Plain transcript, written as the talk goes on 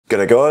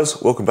G'day guys,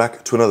 welcome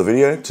back to another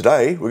video.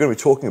 Today we're going to be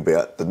talking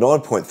about the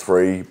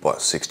 9.3 by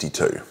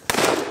 62.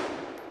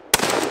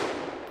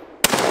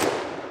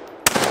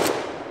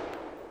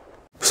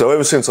 So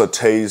ever since I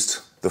teased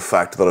the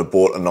fact that I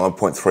bought a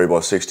 9.3 by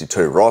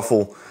 62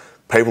 rifle,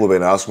 people have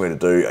been asking me to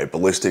do a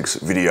ballistics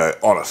video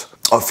on it.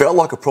 I felt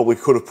like I probably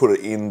could have put it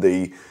in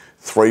the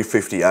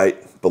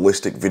 358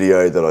 ballistic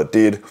video that I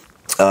did,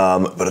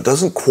 but it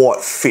doesn't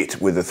quite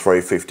fit with the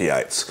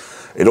 358s.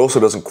 It also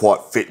doesn't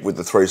quite fit with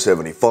the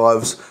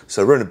 375s,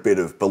 so we're in a bit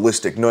of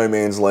ballistic no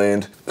man's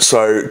land.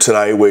 So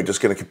today we're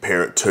just going to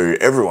compare it to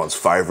everyone's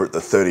favourite,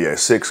 the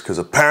 3006, because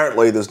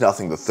apparently there's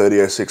nothing the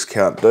 3006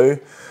 can't do.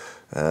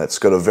 It's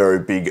got a very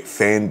big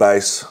fan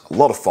base, a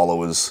lot of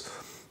followers,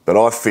 but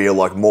I feel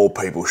like more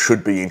people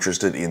should be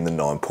interested in the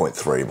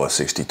 9.3 by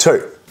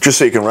 62. Just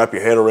so you can wrap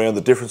your head around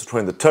the difference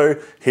between the two,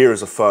 here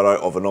is a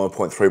photo of a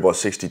 9.3 by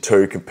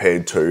 62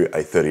 compared to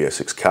a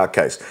 3006 card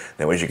case.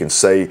 Now as you can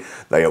see,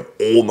 they are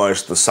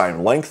almost the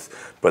same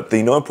length, but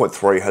the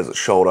 9.3 has its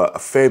shoulder a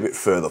fair bit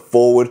further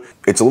forward.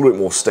 It's a little bit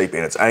more steep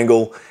in its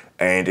angle,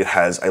 and it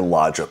has a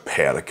larger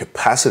powder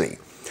capacity.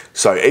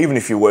 So even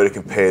if you were to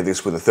compare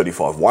this with a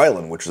 35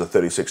 Whalen, which is a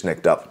 36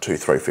 necked up to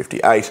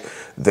 358,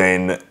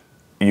 then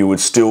you would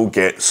still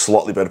get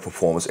slightly better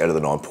performance out of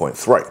the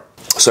 9.3.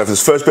 So for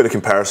this first bit of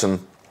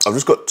comparison, I've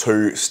just got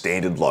two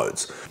standard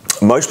loads.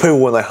 Most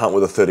people, when they hunt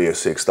with a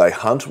 3006, they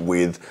hunt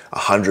with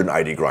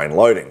 180 grain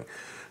loading.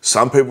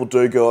 Some people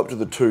do go up to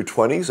the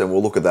 220s, and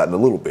we'll look at that in a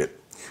little bit,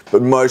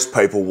 but most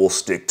people will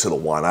stick to the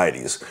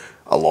 180s.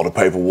 A lot of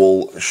people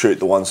will shoot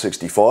the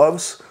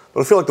 165s, but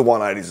I feel like the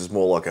 180s is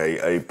more like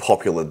a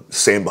popular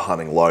sambar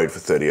hunting load for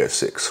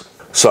 3006.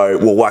 So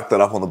we'll whack that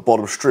up on the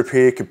bottom strip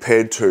here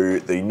compared to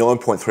the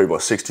 9.3 by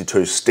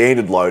 62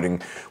 standard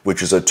loading,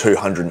 which is a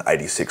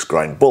 286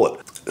 grain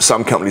bullet.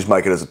 Some companies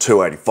make it as a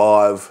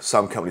 285,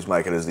 some companies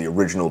make it as the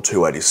original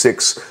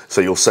 286, so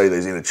you'll see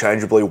these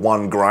interchangeably.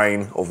 1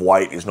 grain of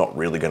weight is not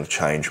really going to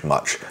change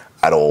much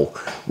at all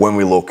when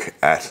we look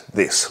at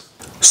this.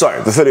 So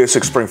the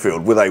 3006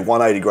 Springfield with a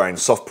 180 grain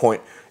soft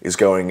point is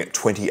going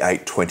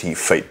 2820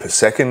 feet per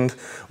second,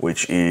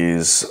 which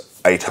is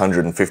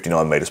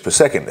 859 meters per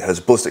second. It has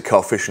a ballistic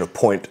coefficient of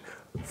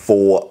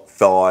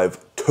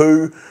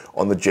 0.452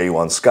 on the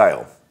G1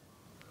 scale.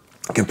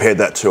 Compared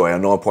that to our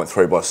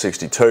 9.3 by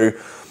 62,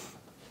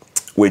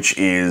 which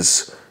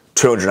is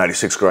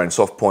 286 grain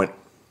soft point,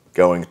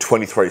 going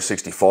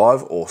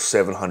 2365 or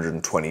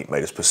 720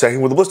 meters per second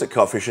with a ballistic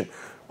coefficient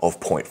of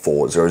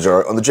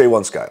 0.400 on the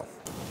G1 scale.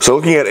 So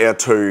looking at our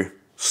two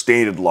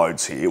standard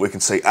loads here, we can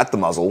see at the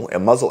muzzle, our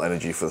muzzle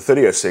energy for the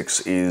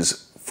 3006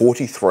 is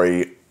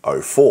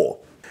 4304.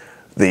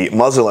 The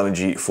muzzle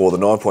energy for the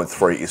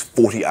 9.3 is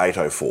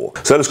 4804.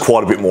 So that is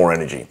quite a bit more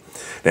energy.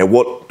 Now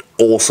what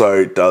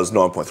also does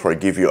 9.3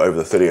 give you over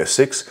the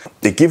 3006?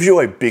 It gives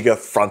you a bigger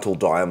frontal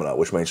diameter,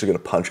 which means you're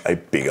going to punch a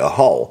bigger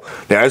hole.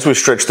 Now as we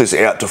stretch this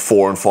out to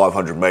 400 and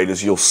 500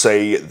 meters, you'll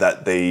see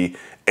that the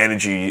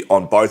energy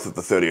on both of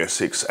the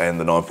 3006 and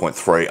the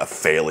 9.3 are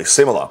fairly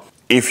similar.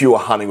 If you are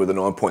hunting with a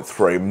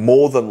 9.3,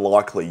 more than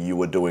likely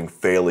you are doing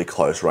fairly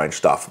close range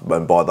stuff.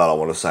 And by that I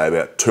want to say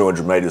about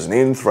 200 meters and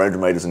in, 300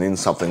 meters and in,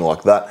 something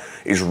like that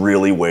is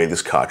really where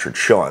this cartridge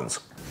shines.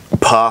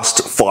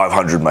 Past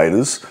 500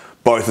 meters,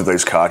 both of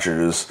these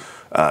cartridges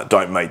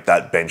don't meet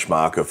that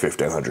benchmark of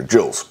 1500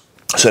 joules.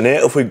 So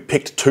now if we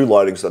picked two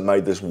loadings that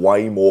made this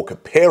way more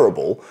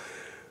comparable,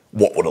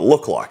 what would it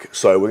look like?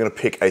 So we're going to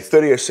pick a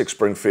 3006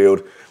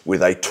 Springfield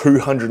with a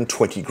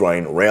 220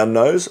 grain round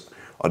nose.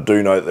 I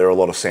do know that there are a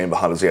lot of sambar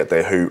hunters out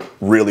there who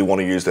really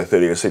want to use their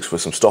 3006 for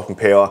some stopping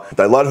power.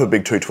 They load up a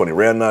big 220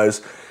 round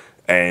nose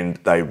and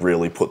they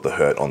really put the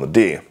hurt on the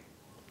deer.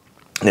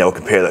 Now we'll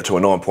compare that to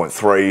a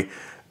 9.3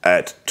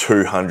 at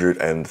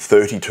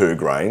 232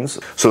 grains.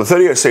 So the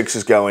 3006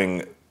 is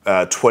going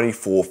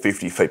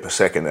 2450 feet per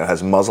second and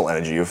has muzzle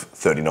energy of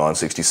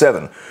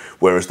 3967,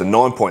 whereas the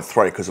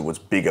 9.3, because of its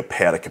bigger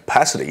powder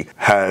capacity,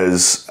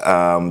 has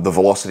the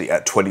velocity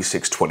at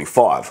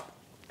 2625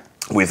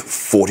 with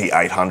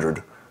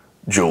 4800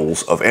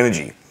 joules of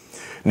energy.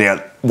 Now,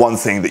 one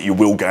thing that you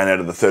will gain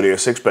out of the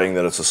 3006, being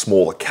that it's a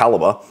smaller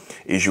caliber,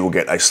 is you will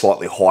get a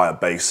slightly higher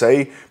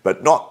BC,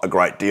 but not a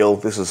great deal.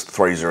 This is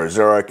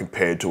 300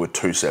 compared to a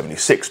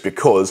 276,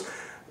 because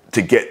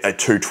to get a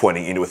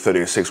 220 into a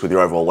 3006 with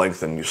your overall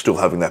length and you're still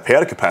having that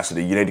powder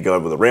capacity, you need to go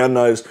with a round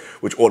nose,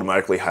 which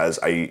automatically has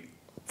a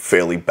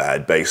fairly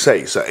bad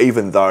BC. So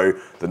even though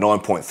the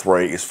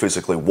 9.3 is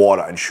physically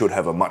wider and should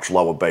have a much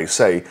lower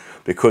BC,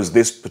 because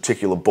this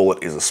particular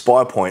bullet is a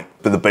spy point,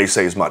 but the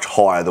BC is much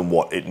higher than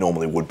what it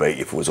normally would be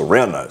if it was a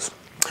round nose.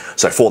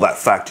 So for that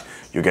fact,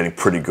 you're getting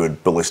pretty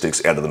good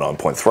ballistics out of the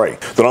 9.3.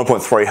 The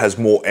 9.3 has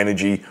more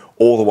energy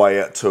all the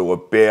way out to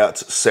about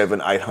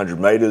 700-800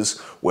 meters,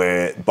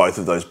 where both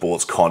of those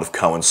bullets kind of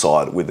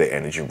coincide with their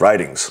energy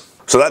ratings.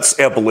 So that's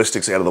our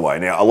ballistics out of the way.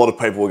 Now, a lot of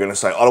people are going to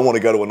say, I don't want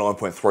to go to a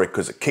 9.3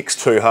 because it kicks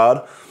too hard.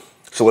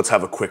 So let's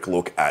have a quick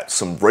look at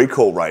some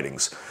recoil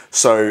ratings.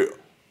 So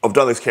I've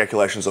done these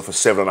calculations off a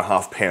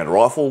 7.5 pound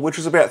rifle, which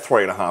is about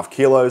 3.5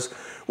 kilos,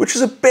 which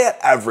is about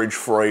average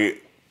for a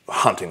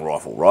hunting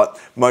rifle, right?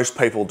 Most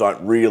people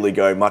don't really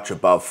go much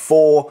above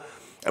 4.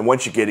 And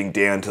once you're getting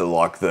down to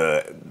like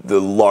the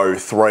low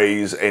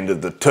 3s, end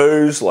of the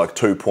 2s, like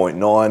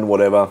 2.9,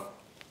 whatever,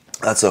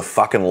 that's a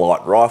fucking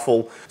light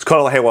rifle. It's kind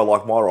of like how I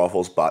like my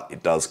rifles, but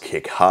it does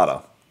kick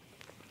harder.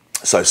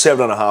 So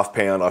 7.5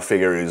 pound, I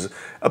figure, is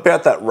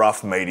about that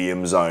rough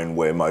medium zone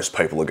where most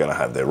people are going to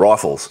have their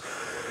rifles.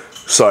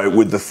 So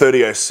with the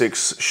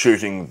 30-06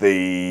 shooting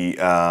the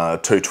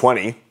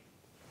 220,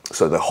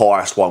 so the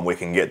highest one we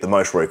can get, the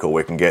most recoil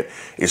we can get,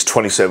 is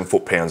 27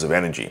 foot-pounds of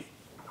energy.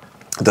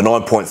 The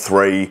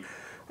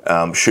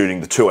 9.3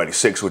 shooting the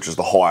 286, which is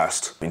the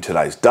highest in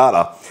today's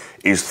data,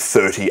 is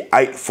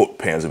 38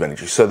 foot-pounds of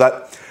energy. So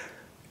that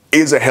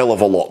is a hell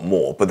of a lot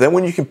more. But then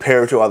when you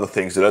compare it to other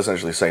things, it doesn't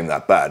actually seem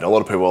that bad. And a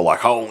lot of people are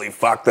like, holy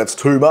fuck, that's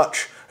too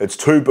much. It's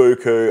too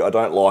buku. I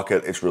don't like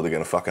it. It's really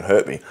going to fucking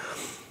hurt me.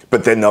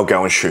 But then they'll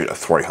go and shoot a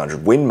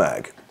 300 Win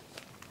Mag.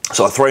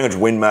 So a 300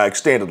 Win Mag,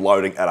 standard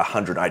loading at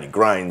 180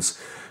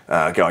 grains,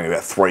 going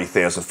about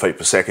 3,000 feet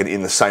per second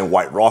in the same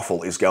weight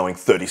rifle, is going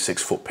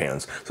 36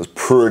 foot-pounds. So it's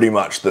pretty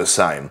much the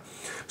same.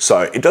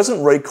 So it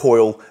doesn't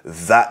recoil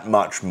that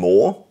much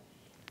more,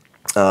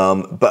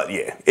 but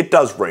yeah, it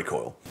does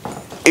recoil.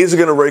 Is it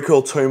going to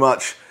recoil too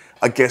much?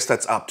 I guess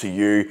that's up to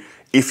you.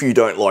 If you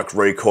don't like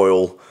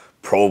recoil,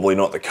 probably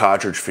not the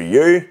cartridge for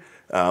you.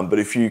 But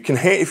if you can,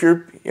 if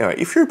you're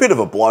a bit of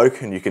a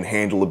bloke and you can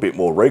handle a bit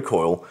more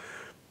recoil,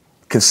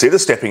 consider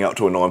stepping up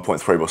to a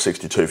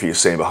 9.3x62 for your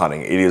sambar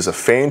hunting. It is a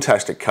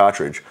fantastic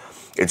cartridge.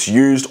 It's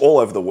used all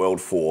over the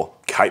world for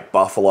Cape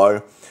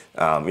buffalo,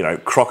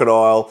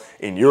 crocodile.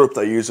 In Europe,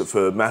 they use it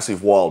for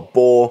massive wild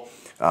boar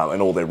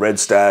and all their red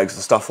stags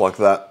and stuff like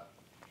that.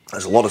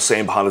 There's a lot of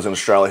sambar hunters in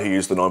Australia who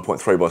use the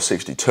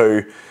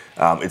 9.3x62.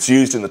 It's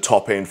used in the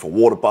top end for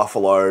water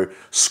buffalo,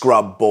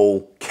 scrub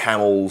bull,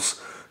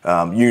 camels,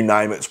 you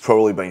name it, it's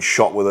probably been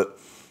shot with it.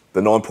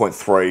 The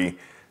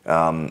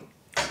 9.3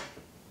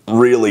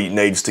 really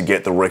needs to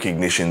get the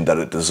recognition that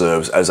it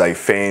deserves as a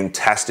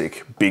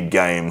fantastic big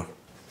game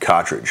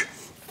cartridge.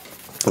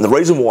 And the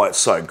reason why it's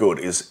so good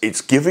is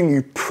it's giving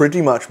you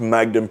pretty much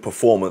Magnum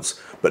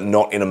performance, but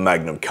not in a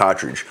Magnum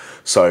cartridge.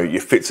 So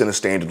it fits in a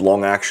standard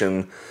long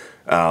action.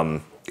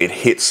 It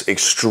hits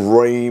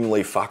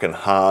extremely fucking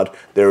hard.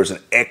 There is an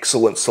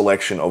excellent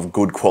selection of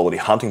good quality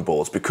hunting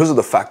bullets because of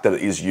the fact that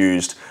it is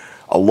used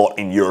a lot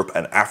in Europe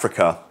and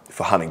Africa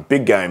for hunting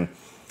big game.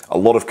 A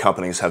lot of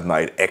companies have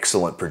made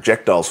excellent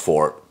projectiles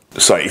for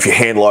it. So if you're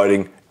hand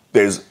loading,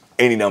 there's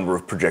any number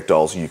of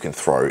projectiles you can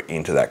throw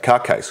into that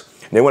carcase.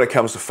 Now when it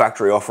comes to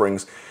factory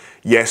offerings,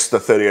 yes, the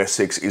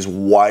 30-06 is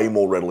way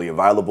more readily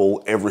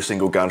available. Every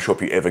single gun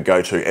shop you ever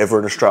go to ever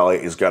in Australia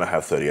is going to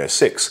have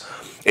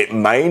 30-06. It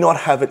may not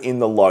have it in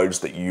the loads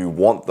that you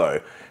want though.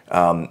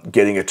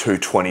 Getting a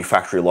 220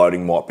 factory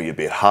loading might be a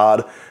bit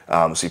hard.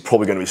 So you're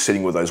probably going to be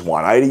sitting with those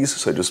 180s,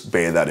 so just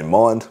bear that in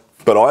mind.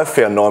 But I've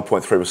found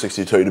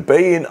 9.3x62 to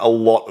be in a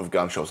lot of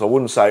gun shops. I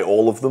wouldn't say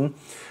all of them,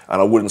 and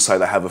I wouldn't say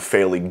they have a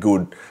fairly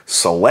good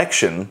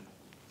selection,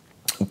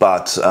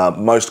 but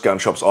most gun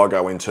shops I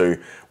go into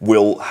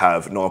will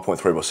have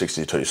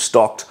 9.3x62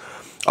 stocked.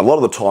 A lot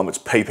of the time it's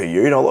PPU.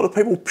 You know, a lot of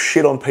people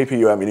shit on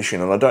PPU ammunition,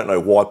 and I don't know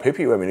why.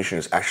 PPU ammunition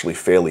is actually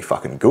fairly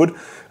fucking good.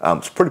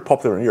 It's pretty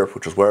popular in Europe,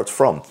 which is where it's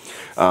from.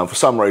 For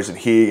some reason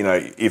here, you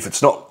know, if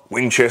it's not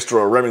Winchester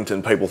or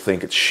Remington, people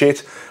think it's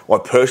shit. I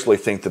personally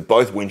think that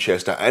both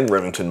Winchester and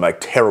Remington make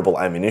terrible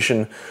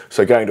ammunition,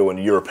 so going to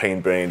a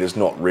European brand is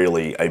not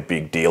really a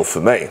big deal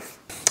for me.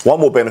 One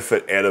more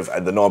benefit out of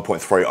the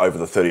 9.3 over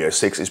the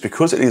 30-06 is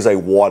because it is a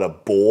wider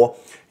bore,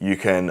 you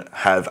can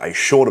have a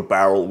shorter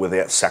barrel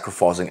without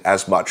sacrificing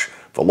as much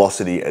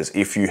velocity as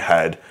if you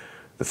had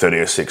the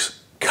 30-06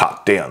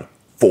 cut down,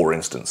 for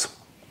instance.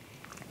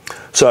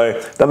 So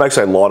that makes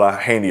a lighter,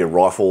 handier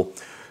rifle.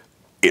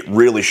 It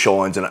really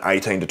shines in an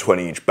 18 to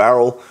 20 inch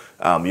barrel.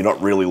 You're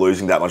not really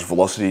losing that much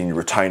velocity and you're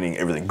retaining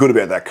everything good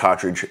about that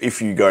cartridge.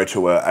 If you go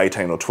to a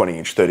 18 or 20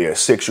 inch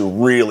 30-06, you're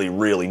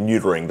really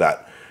neutering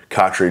that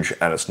cartridge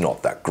and it's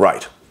not that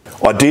great.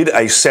 I did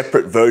a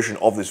separate version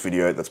of this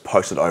video that's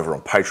posted over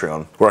on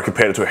Patreon where I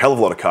compared it to a hell of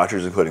a lot of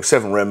cartridges, including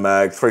 7 Rem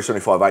Mag,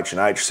 375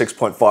 H&H,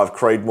 6.5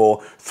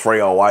 Creedmoor,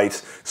 308,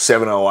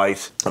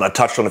 708, and I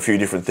touched on a few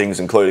different things,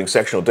 including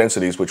sectional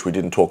densities, which we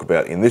didn't talk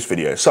about in this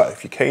video. So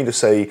if you're keen to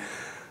see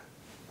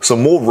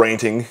some more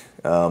ranting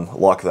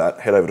like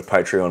that, head over to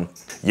Patreon.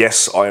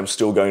 Yes, I am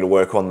still going to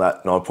work on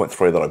that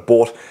 9.3 that I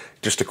bought.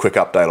 Just a quick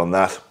update on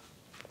that.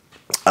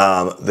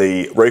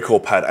 The recoil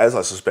pad, as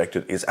I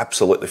suspected, is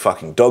absolutely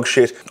fucking dog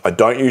shit. I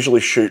don't usually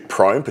shoot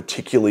prone,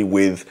 particularly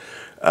with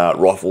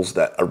rifles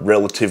that are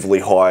relatively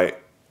high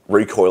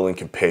recoiling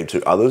compared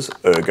to others.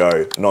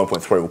 Ergo,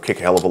 9.3 will kick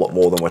a hell of a lot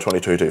more than my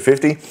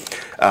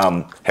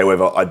 22-250.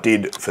 However, I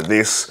did for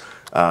this,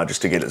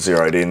 just to get it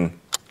zeroed in.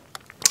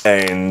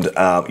 And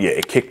yeah,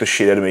 it kicked the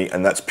shit out of me,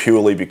 and that's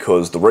purely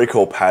because the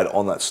recoil pad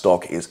on that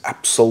stock is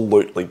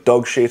absolutely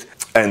dog shit,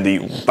 and the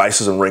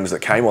bases and rings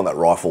that came on that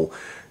rifle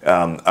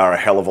are a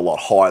hell of a lot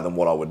higher than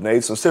what I would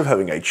need. So instead of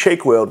having a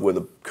cheek weld where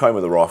the comb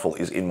of the rifle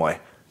is in my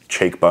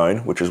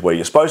cheekbone, which is where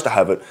you're supposed to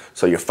have it,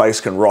 so your face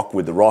can rock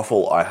with the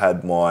rifle. I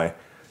had my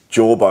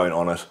jawbone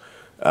on it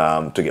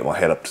to get my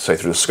head up to see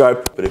through the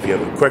scope, but if you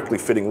have a correctly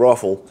fitting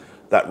rifle,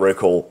 that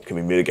recoil can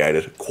be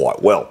mitigated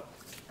quite well.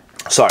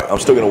 So I'm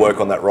still going to work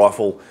on that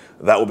rifle.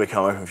 That will be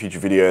coming in future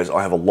videos.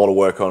 I have a lot of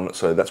work on,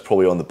 so that's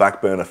probably on the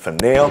back burner for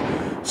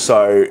now.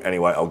 So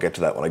anyway, I'll get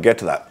to that when I get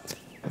to that.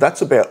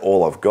 That's about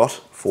all I've got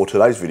for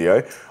today's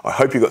video. I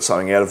hope you got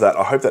something out of that.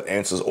 I hope that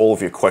answers all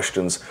of your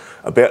questions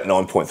about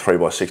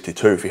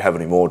 9.3x62. If you have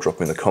any more, drop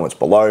them in the comments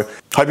below.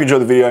 Hope you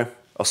enjoyed the video.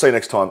 I'll see you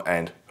next time,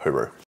 and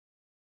hooroo.